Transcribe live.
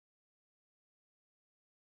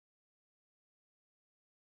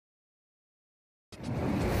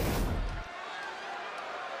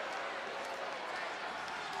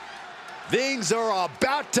Things are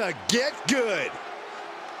about to get good.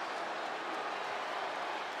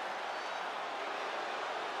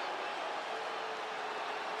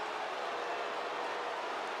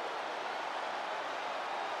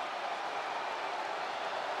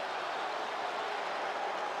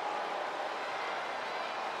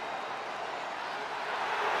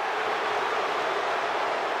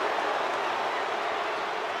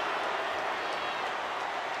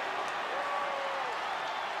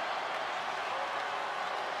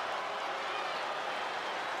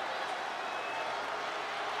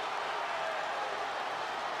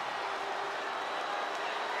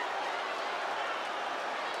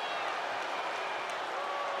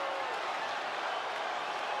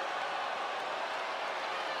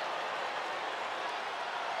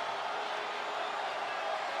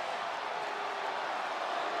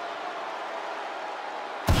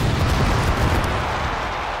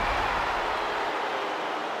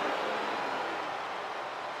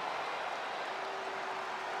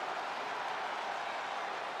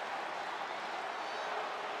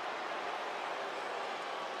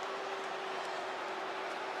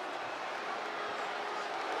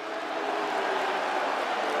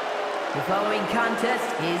 The following contest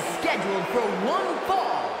is scheduled for one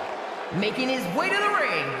fall. Making his way to the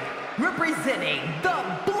ring, representing the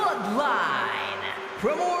Bloodline,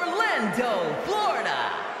 from Orlando,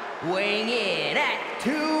 Florida, weighing in at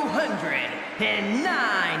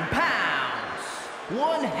 209 pounds,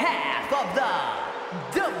 one half of the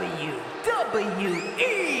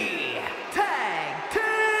WWE Tag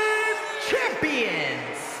Team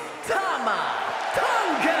Champions, Tama,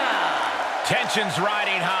 Tonga. Tensions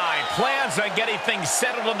riding high. Plans on getting things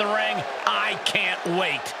settled in the ring. I can't wait.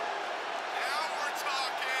 Now we're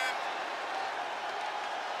talking.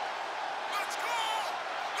 Let's go!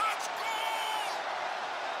 Let's go!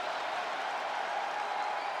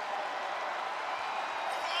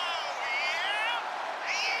 Oh,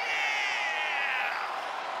 yeah!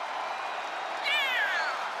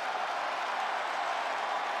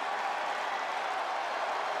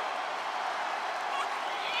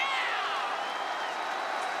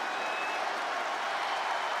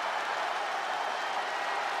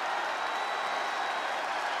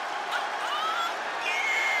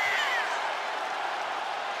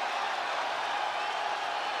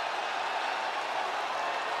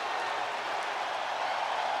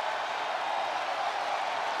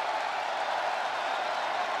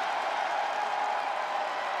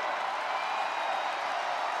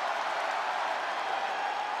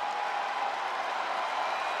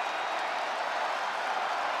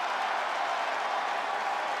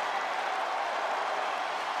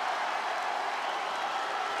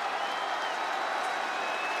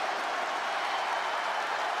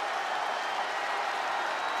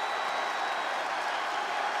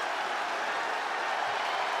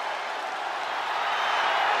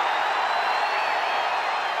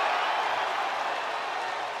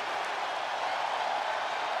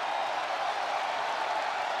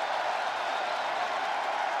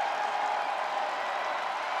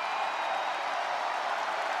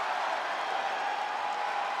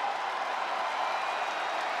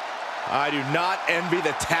 I do not envy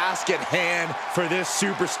the task at hand for this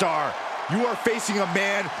superstar. You are facing a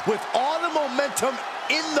man with all the momentum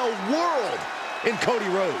in the world in Cody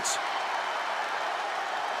Rhodes.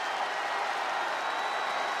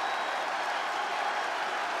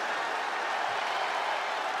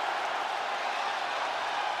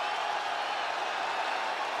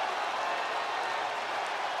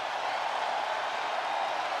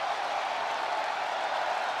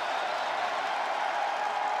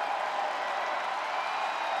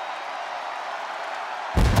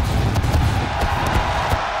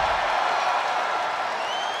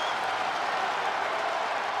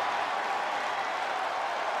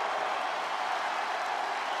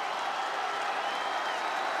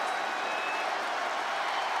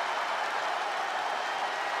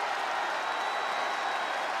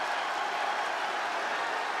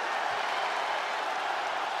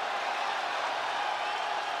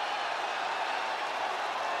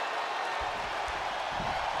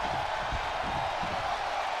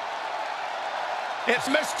 It's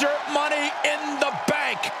Mr. Money in the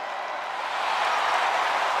Bank.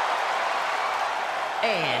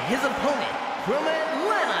 And his opponent from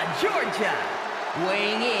Atlanta, Georgia,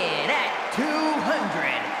 weighing in at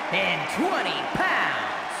 220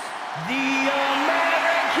 pounds, the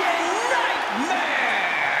American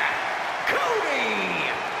Nightmare, Cody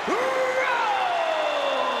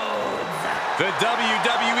Rhodes. The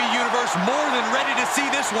WWE Universe more than ready to see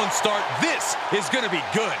this one start. This is going to be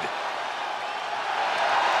good.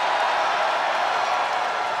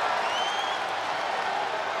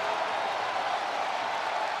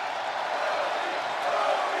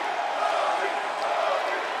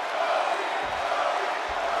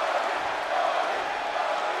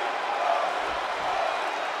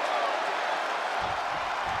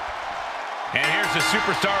 the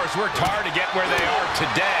superstars worked hard to get where they are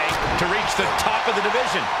today to reach the top of the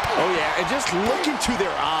division. Oh, yeah, and just look into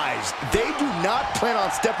their eyes. They do not plan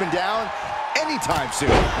on stepping down anytime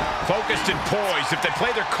soon. Focused and poised. If they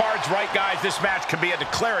play their cards right, guys, this match could be a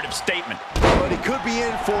declarative statement. But he could be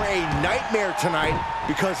in for a nightmare tonight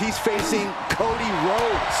because he's facing Cody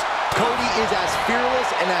Rhodes. Cody is as fearless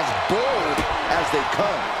and as bold as they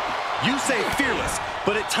come. You say fearless,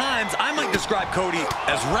 but at times I might describe Cody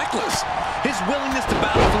as reckless. His willingness to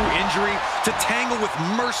battle through injury, to tangle with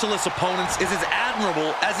merciless opponents is as admirable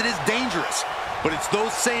as it is dangerous. But it's those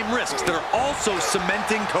same risks that are also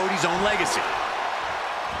cementing Cody's own legacy.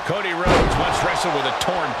 Cody Rhodes once wrestled with a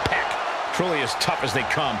torn pec. Truly as tough as they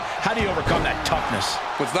come. How do you overcome that toughness?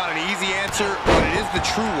 Well, it's not an easy answer, but it is the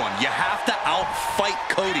true one. You have to outfight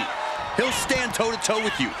Cody. He'll stand toe-to-toe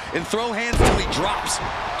with you and throw hands till he drops.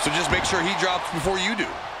 So just make sure he drops before you do.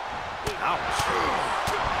 Ouch.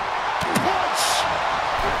 Punch!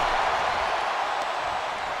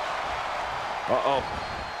 Uh-oh.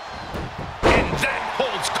 And that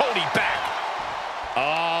holds Cody back.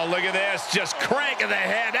 Oh, look at this. Just cranking the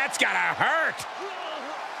head. That's gotta hurt.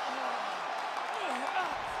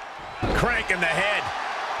 Cranking the head.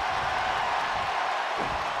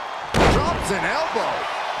 Drops an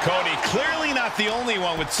elbow. Cody clearly not the only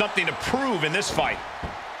one with something to prove in this fight.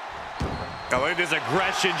 Oh, look at this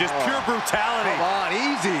aggression, just pure brutality. Come on,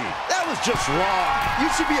 easy. That was just wrong. You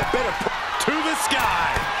should be a better... To the sky.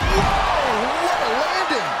 Whoa, what a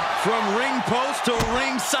landing. From ring post to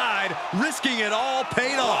ringside, risking it all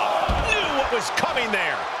paid off. Knew what was coming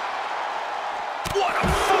there. What a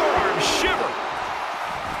forearm shiver.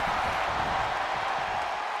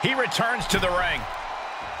 He returns to the ring.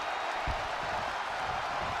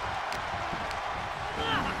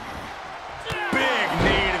 Big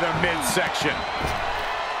knee to the midsection.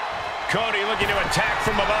 Cody looking to attack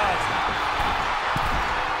from above.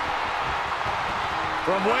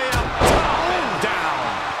 From way up top and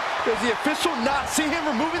down. Does the official not see him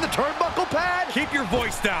removing the turnbuckle pad? Keep your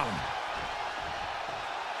voice down.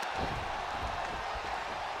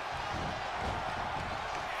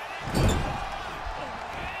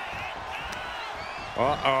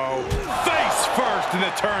 Uh-oh. Face first in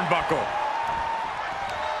the turnbuckle.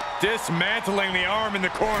 Dismantling the arm in the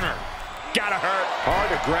corner. Gotta hurt. Hard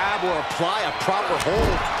to grab or apply a proper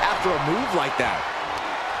hold after a move like that.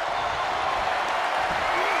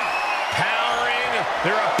 Powering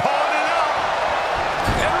their opponent up.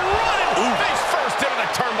 And running face first into the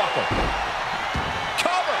turnbuckle.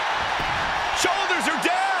 Cover. Shoulders are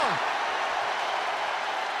down.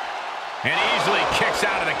 And easily kicks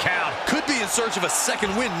out of the count. Could be in search of a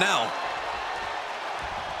second win now.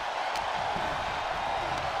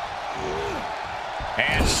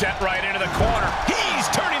 And set right into the corner. He's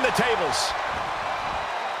turning the tables.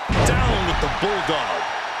 Down with the bulldog.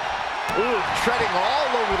 Ooh, treading all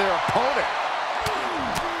over their opponent.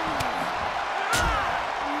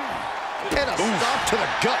 And a stomp to the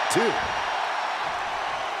gut, too.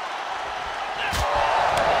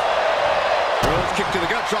 Rhodes kick to the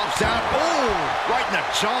gut, drops down. Oh, right in the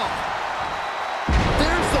jaw.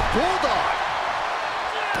 There's the bulldog.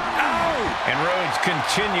 And Rhodes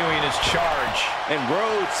continuing his charge. And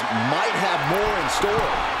Rhodes might have more in store.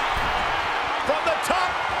 From the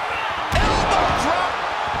top, elbow drop.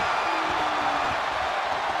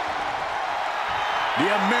 The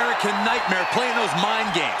American Nightmare playing those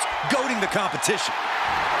mind games, goading the competition.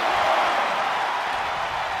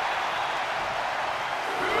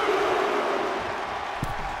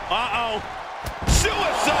 Uh-oh.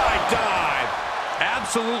 Suicide dive.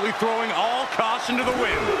 Absolutely throwing all caution to the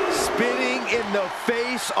wind. Spitting in the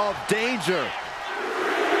face of danger.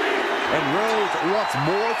 And Rhodes wants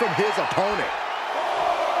more from his opponent.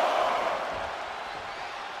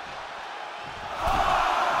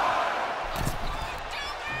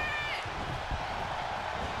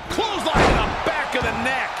 Clothesline in the back of the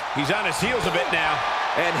neck. He's on his heels a bit now.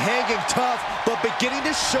 And hanging tough, but beginning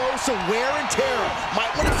to show some wear and tear.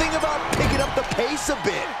 Might want to think about picking up the pace a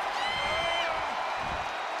bit.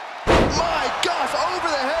 My gosh, over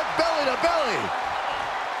the head, belly to belly.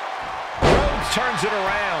 Rhodes turns it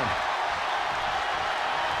around.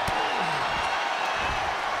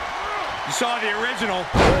 You saw the original.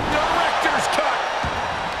 The director's cut.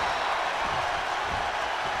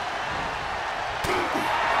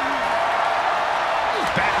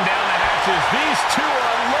 Batten down the hatches. These two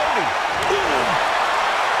are loaded.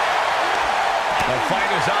 The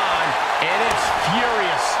fight is on, and it's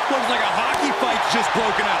furious. Looks like a hockey fight's just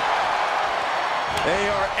broken out.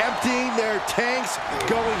 They are emptying their tanks,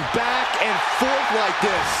 going back and forth like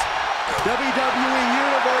this. WWE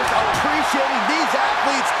Universe appreciating these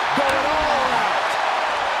athletes going all out.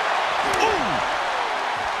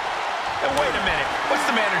 tonight. What's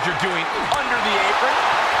the manager doing under the apron?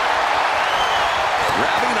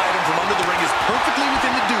 Grabbing an item from under the ring is perfectly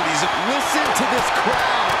within the duties of... Listen to this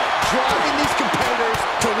crowd, driving these competitors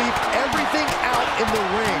to leave everything out in the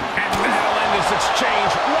ring. And that'll end this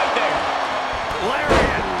exchange right there. Lariat.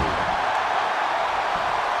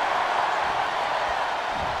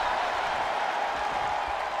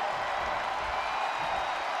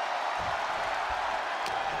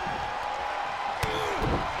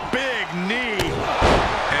 Big knee,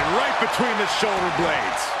 and right between the shoulder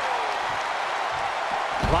blades.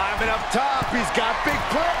 Climbing up top, he's got big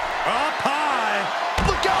play. Up high.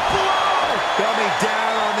 Look out below. Dumbing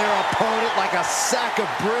down on their opponent like a sack of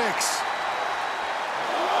bricks.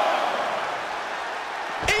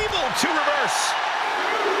 Able to reverse.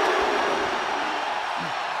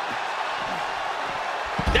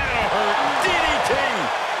 That'll hurt. DDT.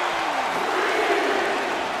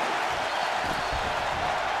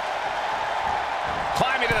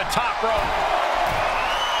 Climbing to the top rope.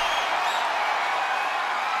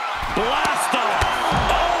 Blast off!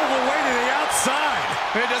 All the way to the outside.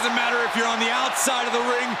 It doesn't matter if you're on the outside of the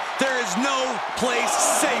ring. There is no place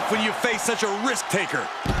safe when you face such a risk taker.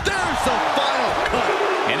 There's the final cut.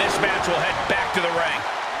 And this match will head back to the ring.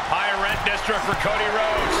 High rent district for Cody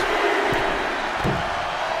Rhodes.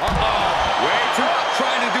 Way too up,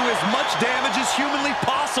 trying to do as much damage as humanly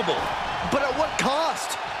possible. But at what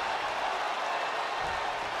cost?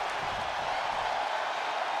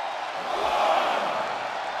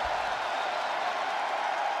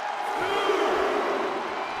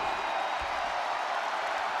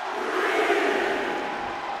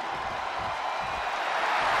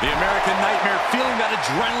 The American Nightmare feeling that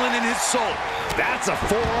adrenaline in his soul. That's a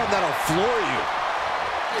forearm that'll floor you.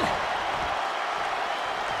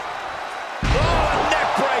 Oh, a neck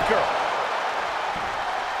breaker.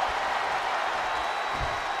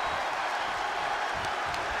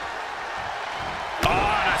 Oh,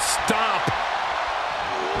 and a stomp.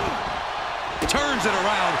 Turns it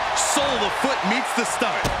around. Sole of the foot meets the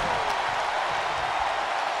stomach.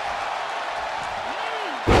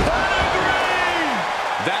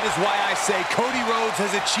 That is why I say Cody Rhodes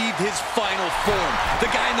has achieved his final form. The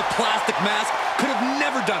guy in the plastic mask could have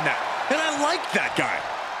never done that. And I like that guy.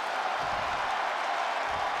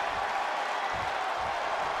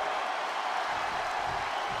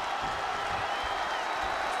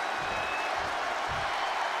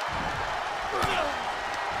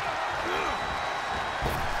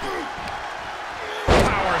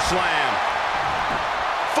 Power slam.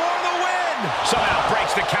 For the win. Somehow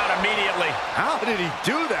breaks the count immediately. How did he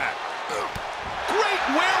do that? Great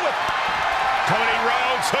wherewithal. Cody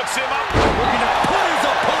Rhodes hooks him up. Looking to put his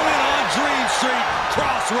opponent on Dream Street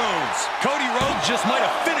Crossroads. Cody Rhodes just might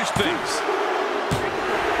have finished things.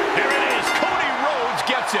 There it is. Cody Rhodes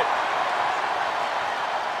gets it.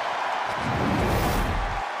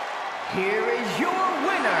 Here is your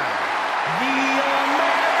winner, the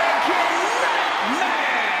American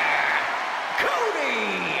Nightmare,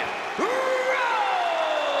 Cody Rhodes!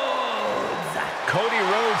 Cody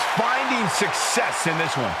Rhodes finding success in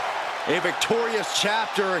this one. A victorious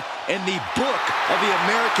chapter in the book of the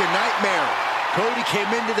American Nightmare. Cody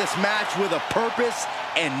came into this match with a purpose,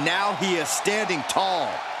 and now he is standing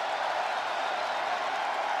tall.